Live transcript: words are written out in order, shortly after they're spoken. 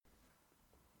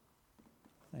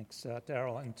Thanks,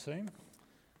 Daryl and team.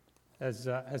 As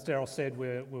Daryl said,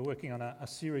 we're working on a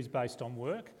series based on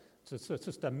work. So it's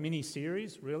just a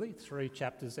mini-series, really, 3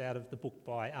 chapters out of the book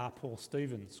by R. Paul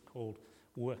Stevens called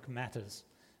Work Matters.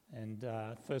 And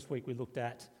first week we looked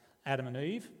at Adam and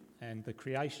Eve and the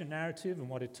creation narrative and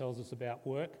what it tells us about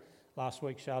work. Last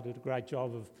week, Charles did a great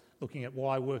job of looking at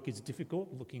why work is difficult,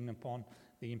 looking upon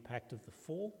the impact of the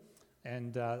fall.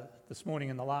 And this morning,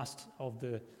 in the last of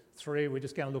the 3, we're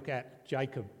just going to look at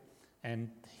Jacob and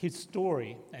his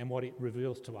story and what it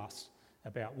reveals to us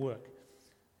about work.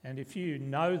 And if you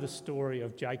know the story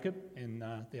of Jacob in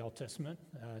the Old Testament,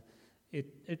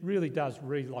 it really does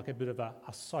read like a bit of a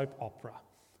soap opera,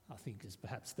 I think is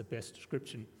perhaps the best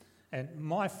description. And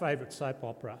my favourite soap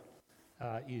opera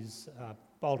is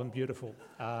Bold and Beautiful.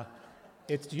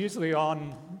 It's usually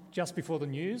on just before the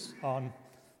news on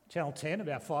Channel 10,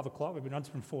 about 5 o'clock. We've been on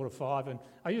from 4 to 5, and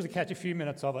I usually catch a few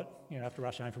minutes of it, after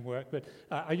rush home from work, but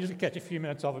I usually catch a few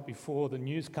minutes of it before the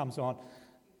news comes on.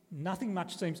 Nothing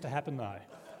much seems to happen, though.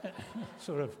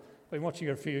 Sort of been watching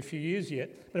it for a few years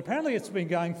yet, but apparently it's been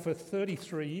going for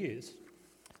 33 years.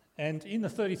 And in the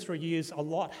 33 years, a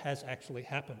lot has actually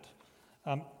happened.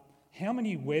 How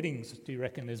many weddings do you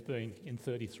reckon there's been in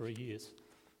 33 years?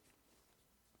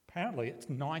 Apparently it's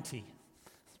 90.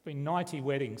 There's been 90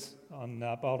 weddings on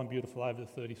Bold and Beautiful over the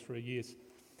 33 years.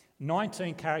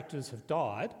 19 characters have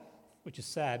died, which is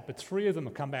sad, but 3 of them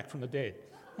have come back from the dead.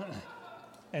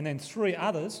 And then 3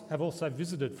 others have also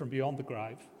visited from beyond the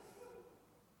grave.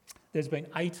 There's been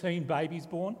 18 babies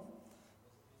born.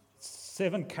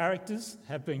 7 characters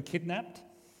have been kidnapped.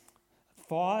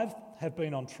 5 have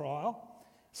been on trial.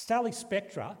 Sally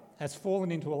Spectra has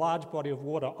fallen into a large body of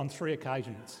water on 3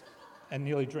 occasions and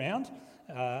nearly drowned.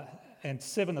 And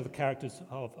 7 of the characters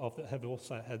have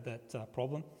also had that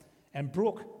problem. And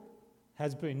Brooke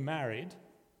has been married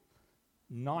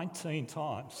 19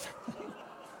 times.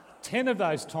 10 of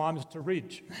those times to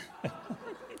Ridge.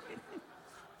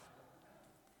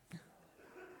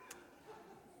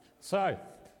 So,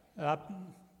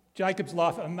 Jacob's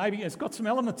life, and maybe it's got some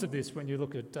elements of this when you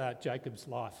look at Jacob's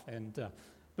life.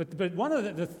 But one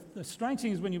of the strange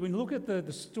things when you look at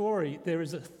the story, there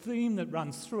is a theme that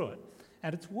runs through it,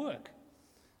 and it's work.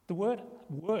 The word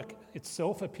work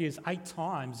itself appears 8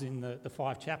 times in the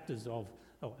 8 chapters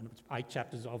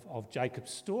of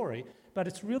Jacob's story, but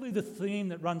it's really the theme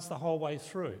that runs the whole way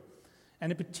through.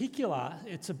 And in particular,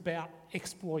 it's about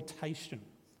exploitation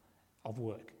of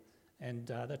work. And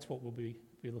that's what we'll be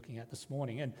looking at this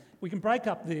morning. And we can break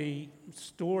up the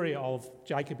story of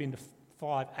Jacob into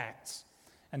 5 acts.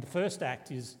 And the first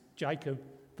act is Jacob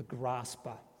the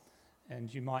grasper.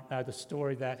 And you might know the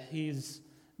story that his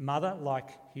mother, like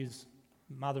his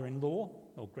mother-in-law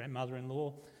or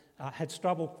grandmother-in-law, had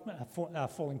trouble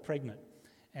falling pregnant.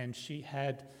 And she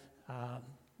had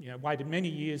waited many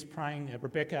years praying.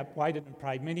 Rebecca waited and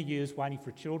prayed many years waiting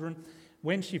for children.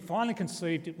 When she finally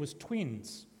conceived, it was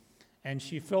twins. And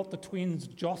she felt the twins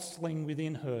jostling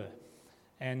within her.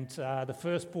 And the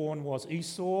firstborn was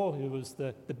Esau, who was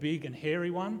the big and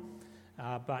hairy one.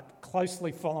 But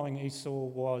closely following Esau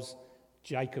was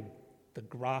Jacob, the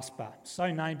grasper.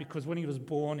 So named because when he was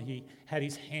born, he had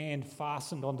his hand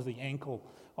fastened onto the ankle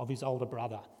of his older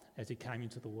brother as he came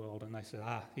into the world. And they said,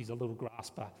 he's a little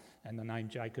grasper. And the name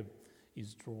Jacob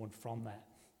is drawn from that.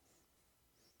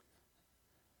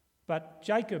 But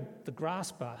Jacob, the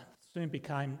grasper, soon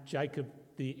became Jacob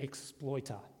the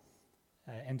exploiter.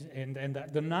 And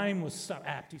the name was so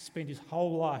apt. He spent his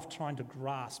whole life trying to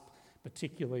grasp,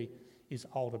 particularly his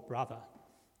older brother.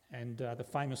 And the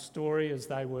famous story as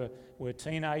they were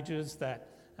teenagers that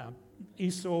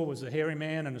Esau was a hairy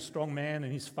man and a strong man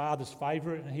and his father's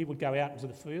favourite, and he would go out into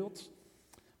the fields.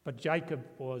 But Jacob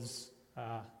was,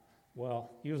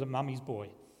 he was a mummy's boy.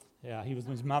 Yeah, he was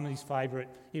his mummy's favourite.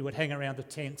 He would hang around the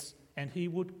tents and he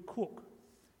would cook.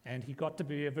 And he got to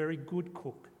be a very good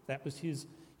cook. That was his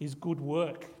good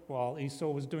work. While Esau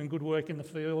was doing good work in the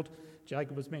field,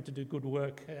 Jacob was meant to do good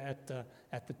work at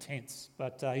the tents.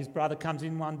 But his brother comes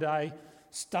in one day,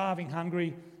 starving,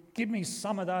 hungry. Give me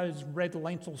some of those red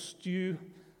lentil stew.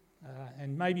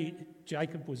 And maybe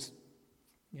Jacob was,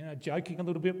 joking a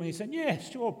little bit when he said, "Yeah,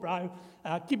 sure, bro.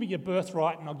 Give me your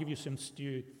birthright and I'll give you some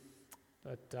stew."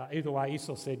 But either way,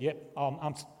 Esau said, "Yep,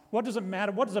 what does it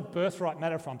matter? What does a birthright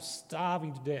matter if I'm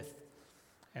starving to death?"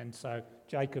 And so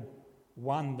Jacob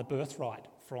won the birthright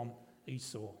from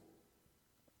Esau.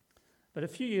 But a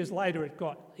few years later, it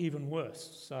got even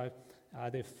worse. So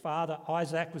their father,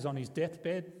 Isaac, was on his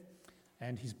deathbed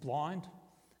and he's blind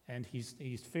and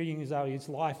he's feeling as though his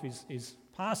life is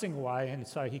passing away, and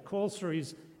so he calls for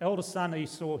his eldest son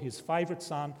Esau, his favourite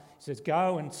son. He says,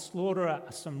 "Go and slaughter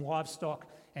some livestock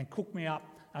and cook me up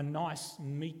a nice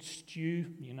meat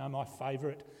stew, my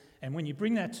favourite. And when you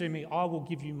bring that to me, I will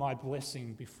give you my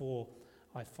blessing before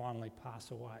I finally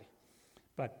pass away."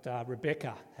 But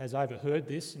Rebecca has overheard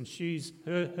this, and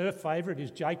her favourite is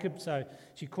Jacob, so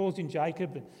she calls in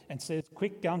Jacob and says,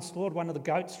 "Quick, go and slaughter one of the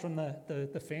goats from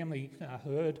the family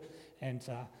herd, and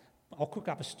I'll cook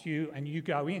up a stew and you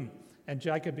go in." And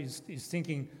Jacob is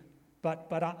thinking,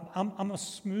 but I'm a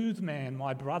smooth man,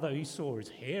 my brother Esau is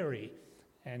hairy.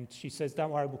 And she says,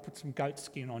 "Don't worry, we'll put some goat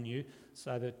skin on you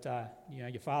so that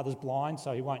your father's blind,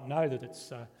 so he won't know that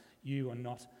it's you and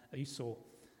not Esau."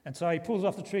 And so he pulls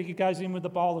off the trigger, goes in with the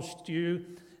bowl of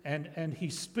stew, and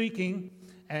he's speaking,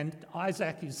 and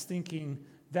Isaac is thinking,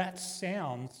 that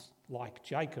sounds like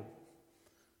Jacob.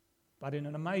 But in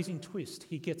an amazing twist,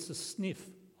 he gets a sniff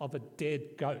of a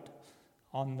dead goat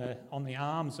on the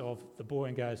arms of the boy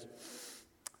and goes,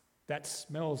 "That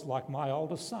smells like my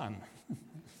oldest son,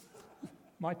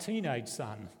 my teenage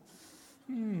son."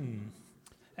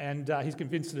 And he's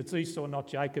convinced that it's Esau, not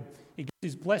Jacob. He gives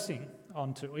his blessing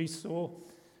onto Esau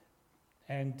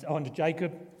and onto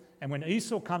Jacob. And when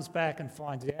Esau comes back and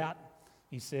finds out,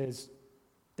 he says,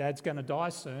 "Dad's going to die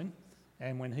soon.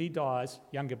 And when he dies,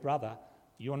 younger brother,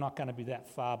 you're not going to be that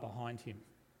far behind him."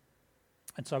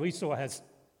 And so Esau has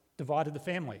divided the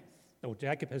family, or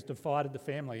Jacob has divided the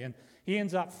family, and he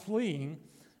ends up fleeing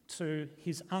to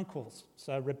his uncles.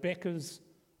 So Rebekah's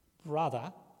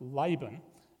brother, Laban,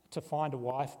 to find a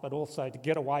wife, but also to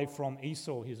get away from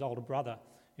Esau, his older brother,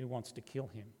 who wants to kill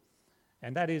him.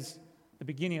 And that is the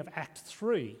beginning of Act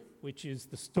 3, which is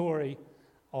the story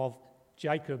of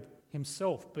Jacob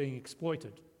himself being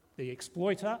exploited. The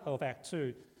exploiter of Act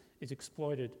 2 is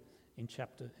exploited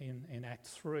in Act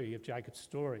 3 of Jacob's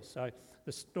story. So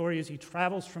the story is he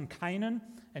travels from Canaan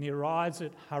and he arrives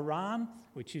at Haran,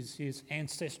 which is his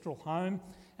ancestral home.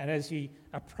 And as he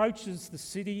approaches the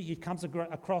city, he comes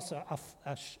across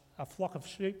a flock of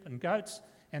sheep and goats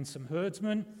and some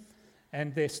herdsmen.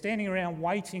 And they're standing around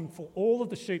waiting for all of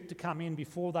the sheep to come in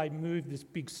before they move this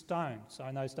big stone. So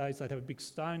in those days, they'd have a big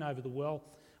stone over the well,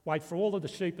 wait for all of the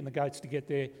sheep and the goats to get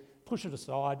there, push it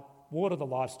aside, water the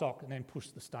livestock, and then push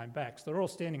the stone back. So they're all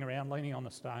standing around leaning on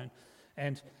the stone.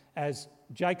 And as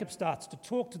Jacob starts to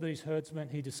talk to these herdsmen,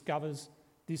 he discovers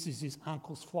this is his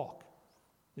uncle's flock.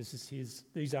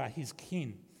 These are his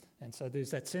kin. And so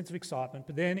there's that sense of excitement.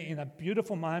 But then in a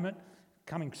beautiful moment,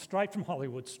 coming straight from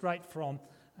Hollywood, straight from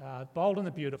Bold and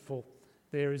the Beautiful,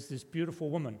 there is this beautiful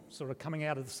woman sort of coming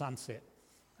out of the sunset,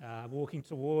 walking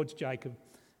towards Jacob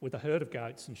with a herd of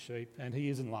goats and sheep, and he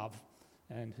is in love,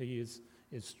 and he is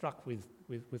struck with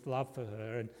love for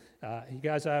her. And he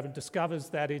goes over and discovers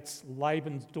that it's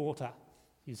Laban's daughter,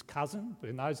 his cousin.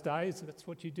 In those days, that's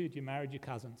what you did, you married your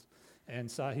cousins. And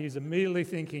so he's immediately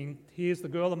thinking, here's the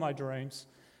girl of my dreams.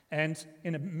 And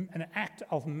in an act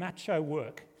of macho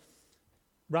work,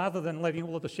 rather than letting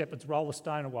all of the shepherds roll the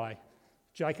stone away,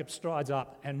 Jacob strides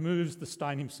up and moves the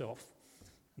stone himself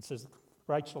and says,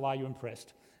 "Rachel, are you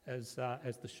impressed?" as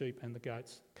the sheep and the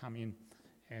goats come in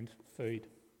and feed.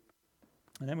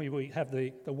 And then we have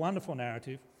the wonderful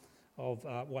narrative of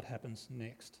what happens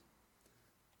next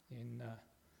in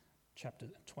chapter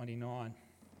 29.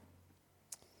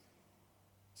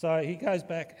 So he goes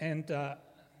back and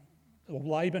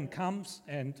Laban comes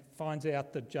and finds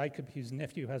out that Jacob, his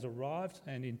nephew, has arrived.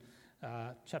 And in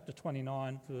chapter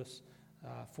 29, verse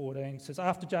 14, it says,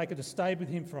 "After Jacob had stayed with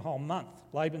him for a whole month,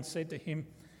 Laban said to him,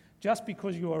 'Just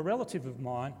because you are a relative of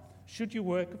mine, should you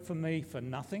work for me for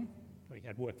nothing?'" Well, he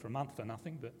had worked for a month for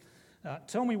nothing, but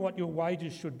 "tell me what your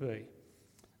wages should be."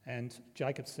 And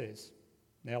Jacob says,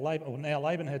 Now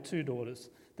Laban had two daughters.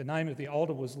 The name of the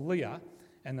older was Leah,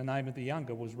 and the name of the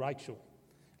younger was Rachel.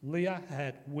 Leah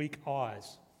had weak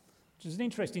eyes, which is an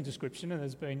interesting description, and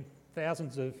there's been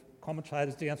thousands of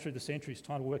commentators down through the centuries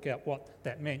trying to work out what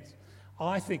that meant.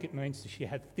 I think it means that she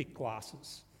had thick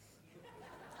glasses.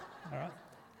 All right?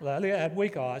 Well, Leah had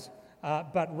weak eyes,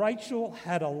 but Rachel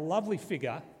had a lovely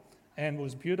figure and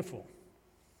was beautiful.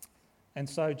 And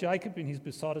so Jacob, in his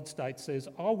besotted state, says,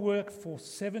 "I'll work for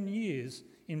 7 years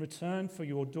in return for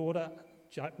your daughter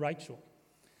Rachel."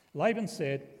 Laban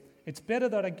said, "It's better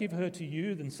that I give her to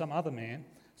you than some other man,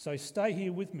 so stay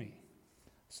here with me."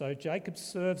 So Jacob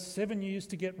served 7 years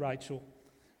to get Rachel,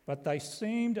 but they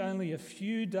seemed only a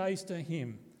few days to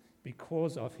him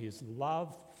because of his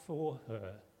love for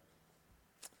her.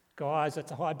 Guys,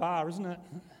 that's a high bar, isn't it?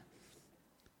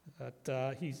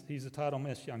 But he's a total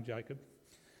mess, young Jacob.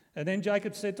 And then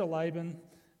Jacob said to Laban,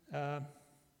 then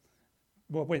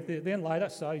later,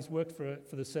 so he's worked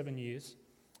for the 7 years,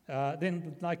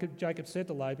 Then Jacob said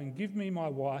to Laban, "Give me my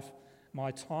wife,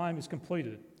 my time is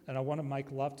completed, and I want to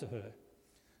make love to her."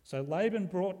 So Laban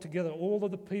brought together all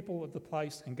of the people of the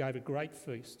place and gave a great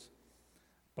feast.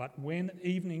 But when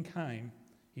evening came,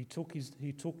 he took his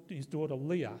daughter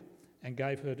Leah and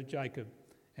gave her to Jacob,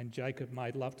 and Jacob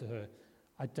made love to her.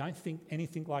 I don't think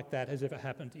anything like that has ever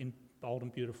happened in Bold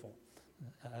and Beautiful.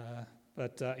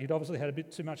 But he'd obviously had a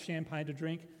bit too much champagne to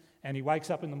drink, and he wakes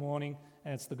up in the morning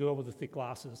and it's the girl with the thick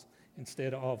glasses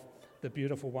instead of the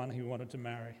beautiful one he wanted to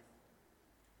marry.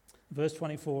 Verse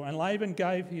 24, and Laban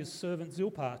gave his servant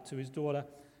Zilpah to his daughter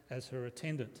as her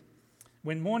attendant.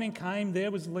 When morning came,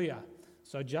 there was Leah.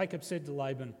 So Jacob said to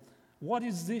Laban, "What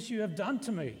is this you have done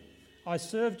to me? I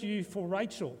served you for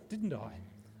Rachel, didn't I?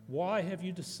 Why have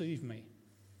you deceived me?"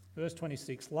 Verse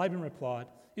 26, Laban replied,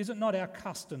 "Is it not our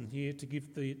custom here to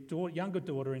give the younger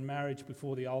daughter in marriage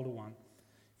before the older one?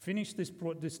 Finish this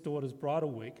daughter's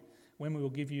bridal week, when we will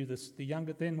give you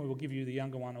then we will give you the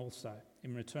younger one also,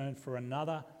 in return for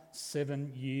another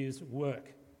 7 years'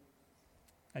 work."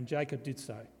 And Jacob did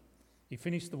so. He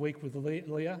finished the week with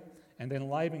Leah, and then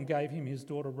Laban gave him his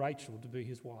daughter Rachel to be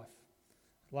his wife.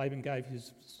 Laban gave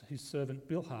his servant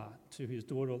Bilhah to his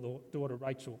daughter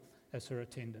Rachel as her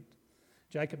attendant.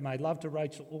 Jacob made love to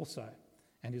Rachel also,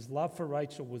 and his love for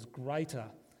Rachel was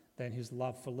greater than his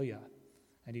love for Leah,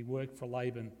 and he worked for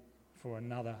Laban for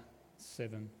another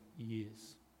 7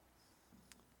 years.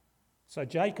 So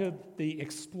Jacob, the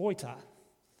exploiter,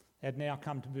 had now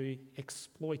come to be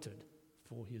exploited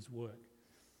for his work.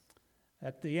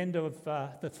 At the end of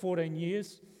the 14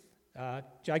 years,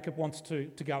 Jacob wants to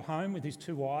go home with his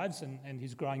 2 wives and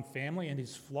his growing family and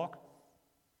his flock.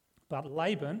 But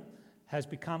Laban has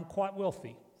become quite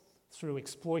wealthy through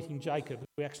exploiting Jacob,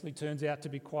 who actually turns out to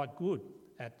be quite good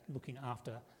at looking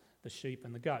after the sheep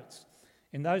and the goats.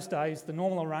 In those days, the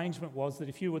normal arrangement was that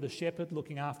if you were the shepherd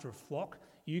looking after a flock,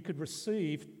 you could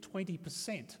receive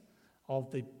 20%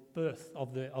 of the birth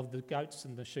of the goats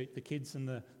and the sheep, the kids and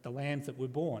the lambs that were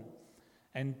born.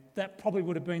 And that probably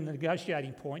would have been the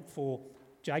negotiating point for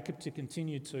Jacob to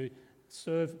continue to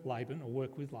serve Laban or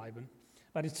work with Laban.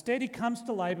 But instead he comes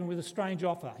to Laban with a strange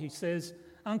offer. He says,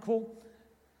 "Uncle,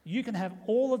 you can have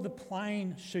all of the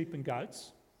plain sheep and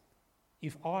goats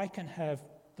if I can have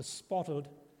the spotted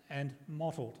and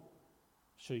mottled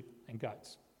sheep and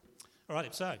goats." All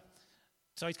right, so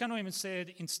he's come to him and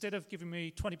said, "Instead of giving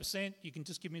me 20%, you can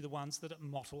just give me the ones that are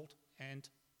mottled and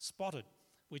spotted,"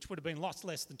 which would have been lots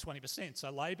less than 20%. So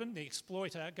Laban, the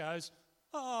exploiter, goes,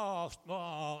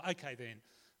 oh, okay then,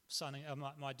 son,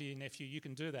 my dear nephew, you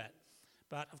can do that.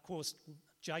 But of course,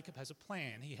 Jacob has a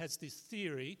plan. He has this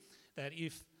theory that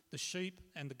if the sheep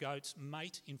and the goats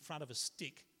mate in front of a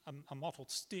stick, a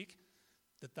mottled stick,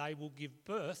 that they will give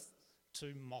birth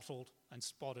to mottled and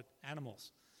spotted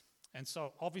animals. And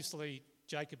so obviously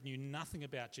Jacob knew nothing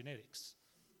about genetics,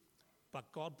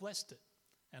 but God blessed it.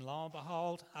 And lo and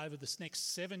behold, over this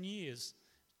next 7 years,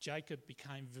 Jacob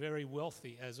became very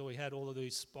wealthy as he had all of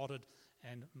these spotted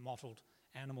and mottled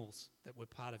animals that were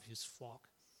part of his flock.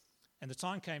 And the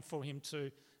time came for him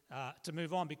to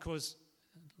move on, because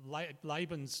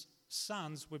Laban's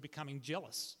sons were becoming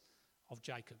jealous of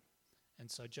Jacob.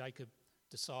 And so Jacob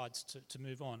decides to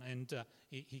move on. And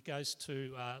he goes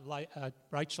to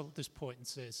Rachel at this point and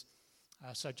says,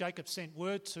 so Jacob sent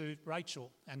word to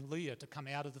Rachel and Leah to come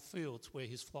out of the fields where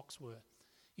his flocks were.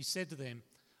 He said to them,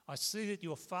 "I see that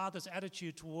your father's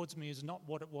attitude towards me is not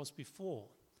what it was before,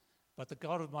 but the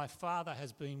God of my father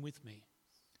has been with me.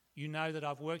 You know that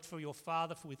I've worked for your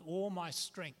father with all my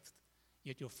strength,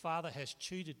 yet your father has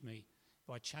cheated me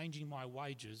by changing my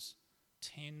wages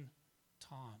 10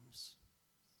 times.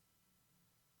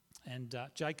 And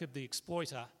Jacob the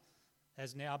exploiter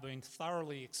has now been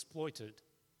thoroughly exploited,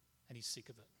 and he's sick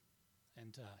of it.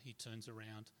 And he turns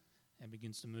around and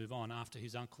begins to move on after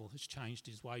his uncle has changed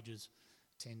his wages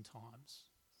 10 times.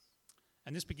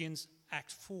 And this begins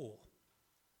Act 4,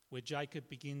 where Jacob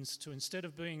begins to, instead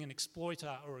of being an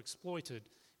exploiter or exploited,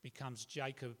 becomes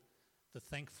Jacob the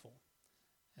thankful.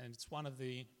 And it's one of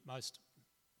the most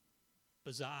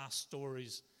bizarre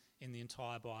stories in the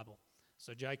entire Bible.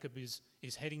 So Jacob is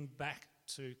heading back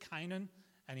to Canaan,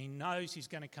 and he knows he's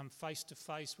going to come face to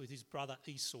face with his brother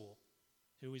Esau,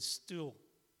 who is still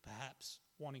perhaps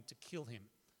wanting to kill him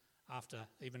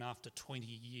even after 20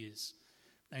 years.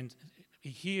 And he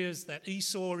hears that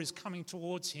Esau is coming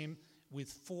towards him with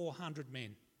 400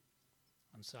 men.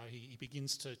 And so he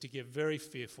begins to get very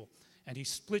fearful. And he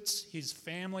splits his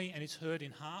family and his herd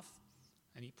in half.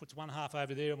 And he puts one half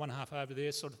over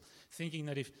there, sort of thinking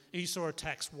that if Esau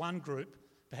attacks one group,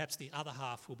 perhaps the other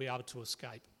half will be able to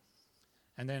escape.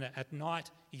 And then at night,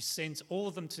 he sends all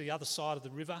of them to the other side of the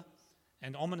river.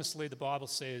 And ominously, the Bible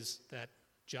says that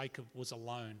Jacob was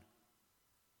alone.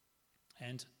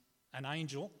 And an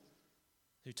angel,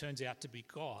 who turns out to be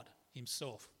God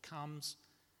himself, comes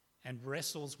and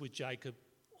wrestles with Jacob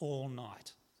all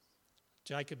night.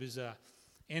 Jacob is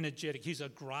energetic, he's a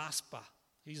grasper,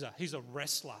 he's a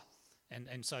wrestler.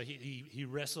 And so he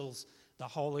wrestles the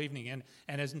whole evening.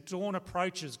 And as dawn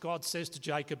approaches, God says to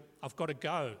Jacob, I've got to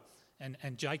go.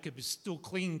 And Jacob is still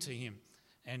clinging to him.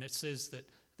 And it says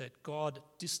that God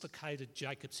dislocated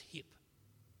Jacob's hip,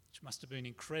 which must have been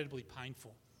incredibly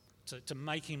painful to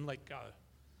make him let go.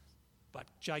 But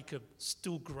Jacob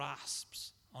still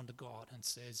grasps onto God and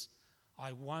says,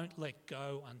 I won't let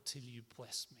go until you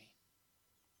bless me.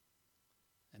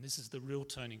 And this is the real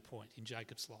turning point in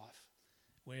Jacob's life,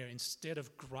 where instead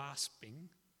of grasping,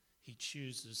 he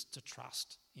chooses to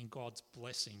trust in God's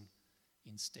blessing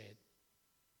instead.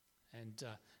 And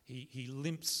he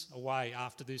limps away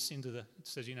after this it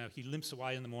says, he limps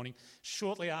away in the morning.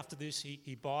 Shortly after this,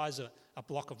 he buys a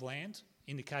block of land,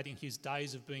 indicating his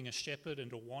days of being a shepherd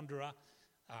and a wanderer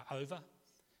are over.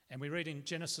 And we read in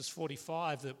Genesis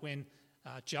 45 that when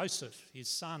Joseph, his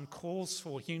son, calls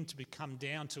for him to come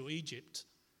down to Egypt,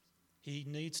 he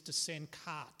needs to send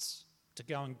carts to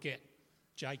go and get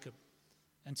Jacob.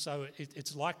 And so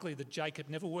it's likely that Jacob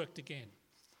never worked again.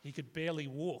 He could barely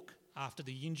walk after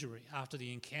the injury, after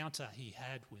the encounter he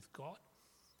had with God.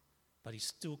 But he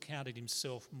still counted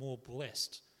himself more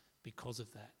blessed because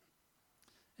of that.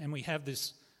 And we have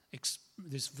this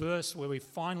verse where we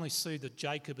finally see that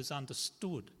Jacob has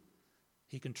understood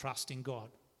he can trust in God.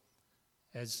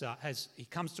 As he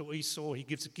comes to Esau, he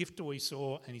gives a gift to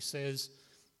Esau and he says,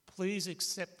 please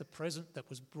accept the present that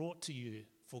was brought to you,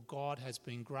 for God has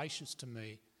been gracious to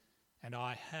me and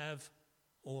I have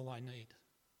all I need.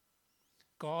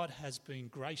 God has been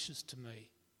gracious to me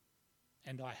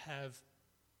and I have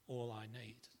all I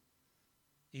need.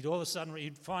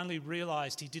 He'd finally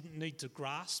realised he didn't need to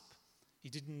grasp, he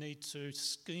didn't need to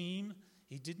scheme,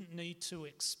 he didn't need to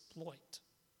exploit,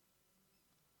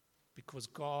 because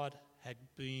God had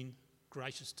been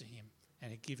gracious to him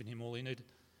and had given him all he needed.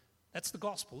 That's the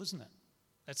gospel, isn't it?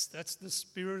 That's the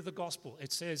spirit of the gospel.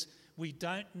 It says we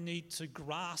don't need to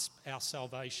grasp our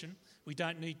salvation. We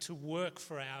don't need to work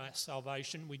for our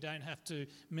salvation. We don't have to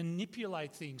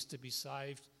manipulate things to be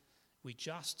saved. We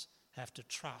just have to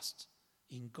trust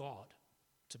in God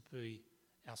to be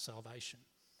our salvation.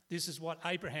 This is what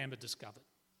Abraham had discovered.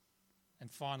 And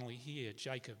finally here,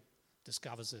 Jacob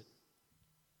discovers it.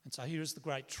 And so here is the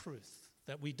great truth,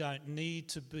 that we don't need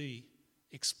to be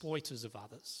exploiters of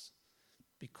others,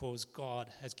 because God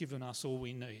has given us all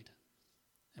we need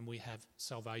and we have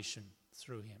salvation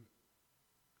through him.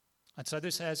 And so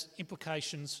this has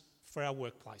implications for our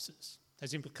workplaces,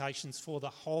 has implications for the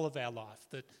whole of our life,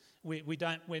 that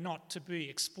we're not to be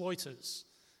exploiters,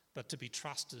 but to be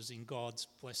trusters in God's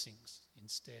blessings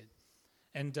instead.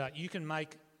 And you can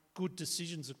make good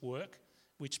decisions at work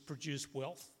which produce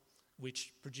wealth,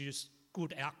 which produce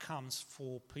good outcomes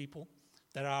for people,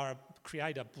 that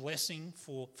create a blessing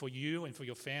for you and for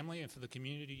your family and for the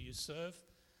community you serve.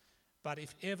 But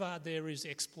if ever there is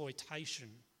exploitation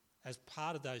as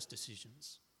part of those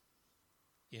decisions,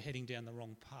 you're heading down the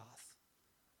wrong path.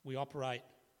 We operate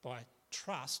by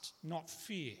trust, not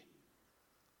fear.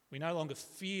 We no longer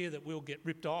fear that we'll get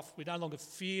ripped off. We no longer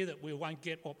fear that we won't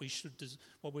get what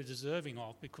we're deserving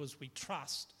of, because we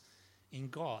trust in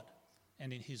God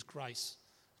and in his grace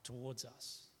towards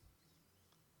us.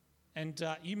 And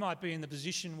you might be in the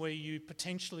position where you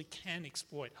potentially can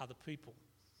exploit other people.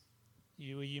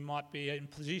 You might be in a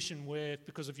position where,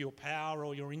 because of your power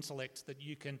or your intellect, that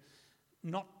you can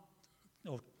not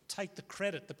or take the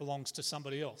credit that belongs to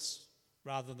somebody else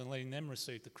rather than letting them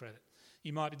receive the credit.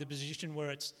 You might be in the position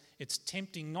where it's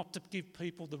tempting not to give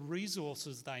people the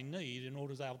resources they need in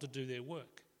order to be able to do their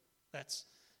work. That's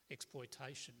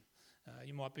exploitation.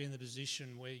 You might be in the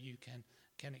position where you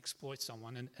can exploit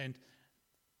someone. And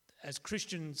as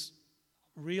Christians,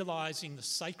 realising the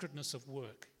sacredness of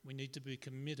work, we need to be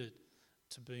committed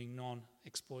to being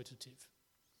non-exploitative.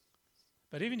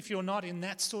 But even if you're not in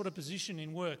that sort of position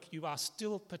in work, you are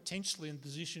still potentially in a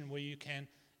position where you can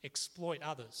exploit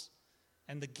others.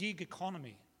 And the gig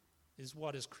economy is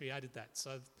what has created that.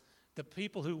 So the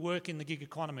people who work in the gig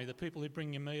economy, the people who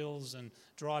bring you meals and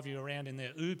drive you around in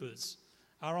their Ubers,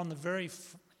 are on the very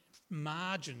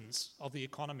margins of the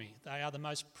economy. They are the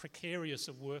most precarious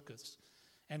of workers.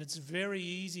 And it's very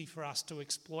easy for us to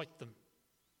exploit them.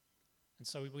 And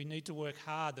so we need to work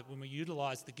hard that when we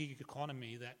utilise the gig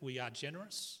economy, that we are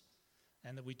generous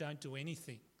and that we don't do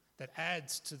anything that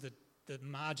adds to the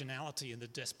marginality and the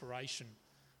desperation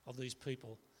of these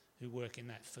people who work in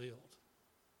that field.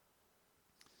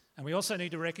 And we also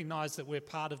need to recognise that we're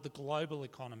part of the global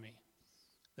economy,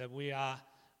 that we are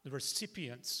the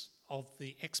recipients of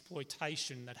the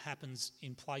exploitation that happens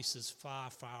in places far,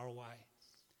 far away.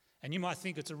 And you might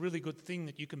think it's a really good thing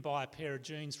that you can buy a pair of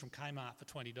jeans from Kmart for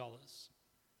 $20.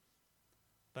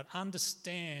 But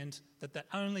understand that that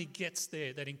only gets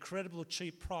there, that incredible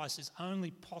cheap price is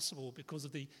only possible because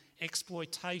of the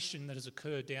exploitation that has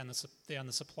occurred down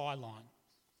the supply line.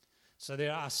 So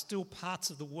there are still parts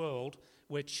of the world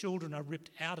where children are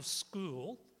ripped out of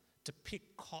school to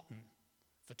pick cotton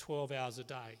for 12 hours a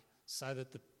day so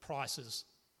that the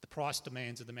price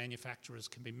demands of the manufacturers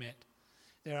can be met.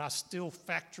 There are still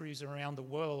factories around the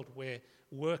world where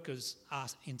workers are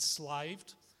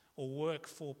enslaved or work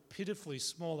for pitifully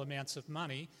small amounts of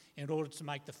money in order to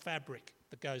make the fabric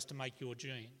that goes to make your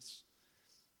jeans.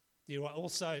 There are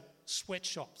also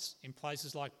sweatshops in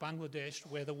places like Bangladesh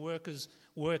where the workers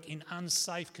work in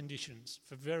unsafe conditions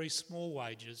for very small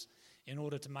wages in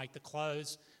order to make the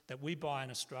clothes that we buy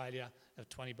in Australia of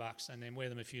 $20 and then wear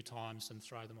them a few times and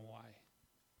throw them away.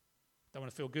 Don't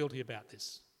want to feel guilty about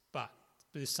this, but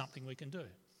there's something we can do.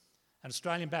 And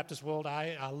Australian Baptist World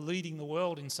A are leading the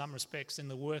world in some respects in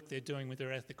the work they're doing with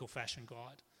their ethical fashion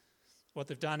guide. What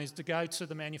they've done is to go to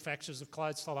the manufacturers of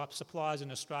clothes suppliers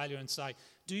in Australia and say,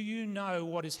 do you know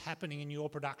what is happening in your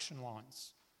production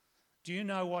lines? Do you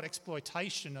know what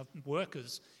exploitation of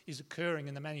workers is occurring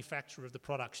in the manufacture of the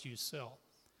products you sell?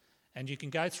 And you can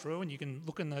go through and you can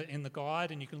look in the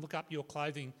guide and you can look up your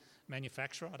clothing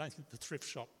manufacturer. I don't think the thrift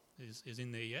shop is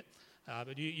in there yet.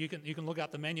 But you can look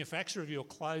up the manufacturer of your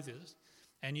clothes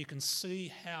and you can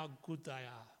see how good they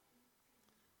are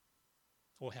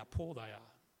or how poor they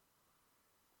are.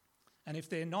 And if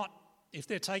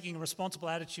they're taking a responsible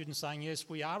attitude and saying, yes,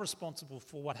 we are responsible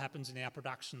for what happens in our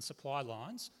production supply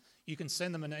lines, you can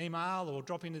send them an email or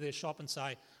drop into their shop and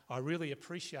say, I really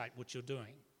appreciate what you're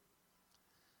doing.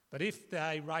 But if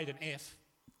they rate an F,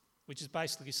 which is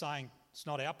basically saying it's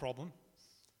not our problem,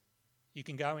 you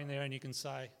can go in there and you can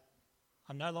say,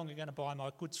 I'm no longer going to buy my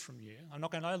goods from you. I'm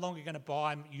no longer going to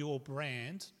buy your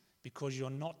brand because you're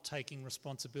not taking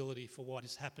responsibility for what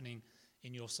is happening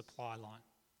in your supply line.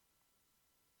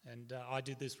 And I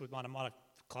did this with one of my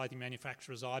clothing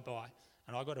manufacturers I buy,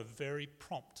 and I got a very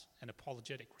prompt and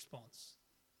apologetic response.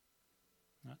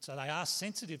 Right? So they are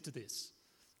sensitive to this.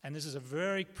 And this is a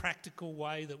very practical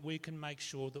way that we can make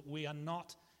sure that we are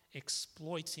not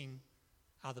exploiting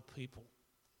other people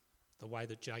the way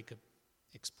that Jacob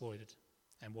exploited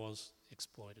and was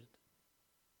exploited.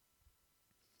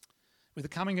 With the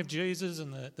coming of Jesus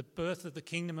and the birth of the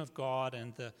kingdom of God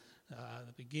and the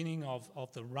beginning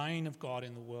of the reign of God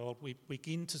in the world, we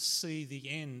begin to see the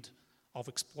end of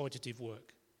exploitative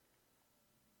work.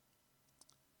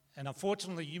 And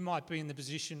unfortunately, you might be in the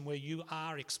position where you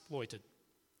are exploited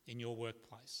in your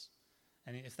workplace.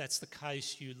 And if that's the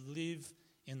case, you live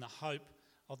in the hope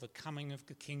of the coming of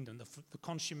the kingdom, the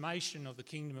consummation of the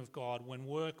kingdom of God, when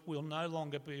work will no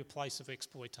longer be a place of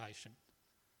exploitation,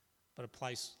 but a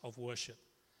place of worship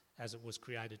as it was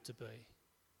created to be.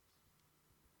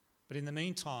 But in the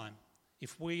meantime,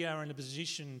 if we are in a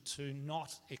position to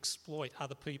not exploit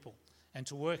other people and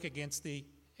to work against the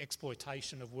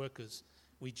exploitation of workers,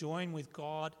 we join with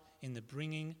God in the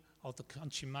bringing of the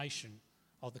consummation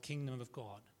of the kingdom of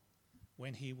God,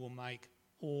 when he will make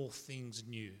all things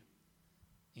new,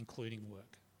 including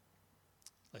work.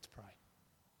 Let's pray.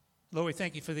 Lord, we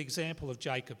thank you for the example of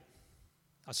Jacob,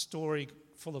 a story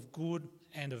full of good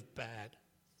and of bad.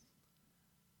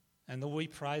 And Lord, we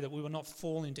pray that we will not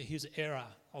fall into his error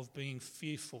of being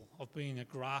fearful, of being a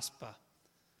grasper,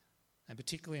 and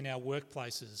particularly in our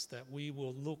workplaces, that we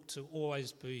will look to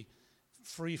always be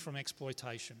free from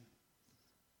exploitation.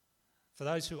 For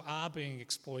those who are being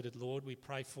exploited, Lord, we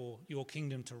pray for your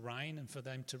kingdom to reign and for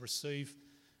them to receive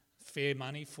fair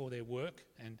money for their work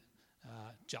and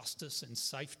justice and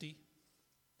safety.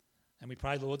 And we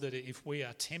pray, Lord, that if we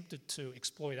are tempted to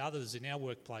exploit others in our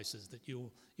workplaces, that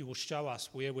you will show us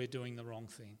where we're doing the wrong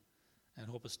thing and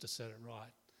help us to set it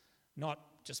right. Not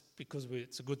just because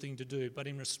it's a good thing to do, but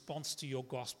in response to your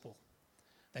gospel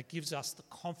that gives us the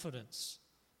confidence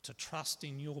to trust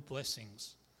in your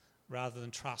blessings rather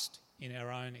than trust in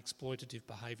our own exploitative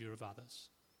behaviour of others.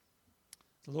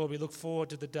 Lord, we look forward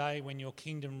to the day when your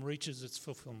kingdom reaches its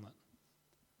fulfilment,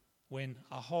 when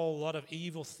a whole lot of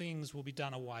evil things will be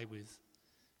done away with,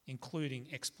 including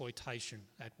exploitation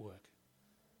at work.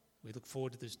 We look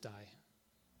forward to this day.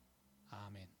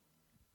 Amen.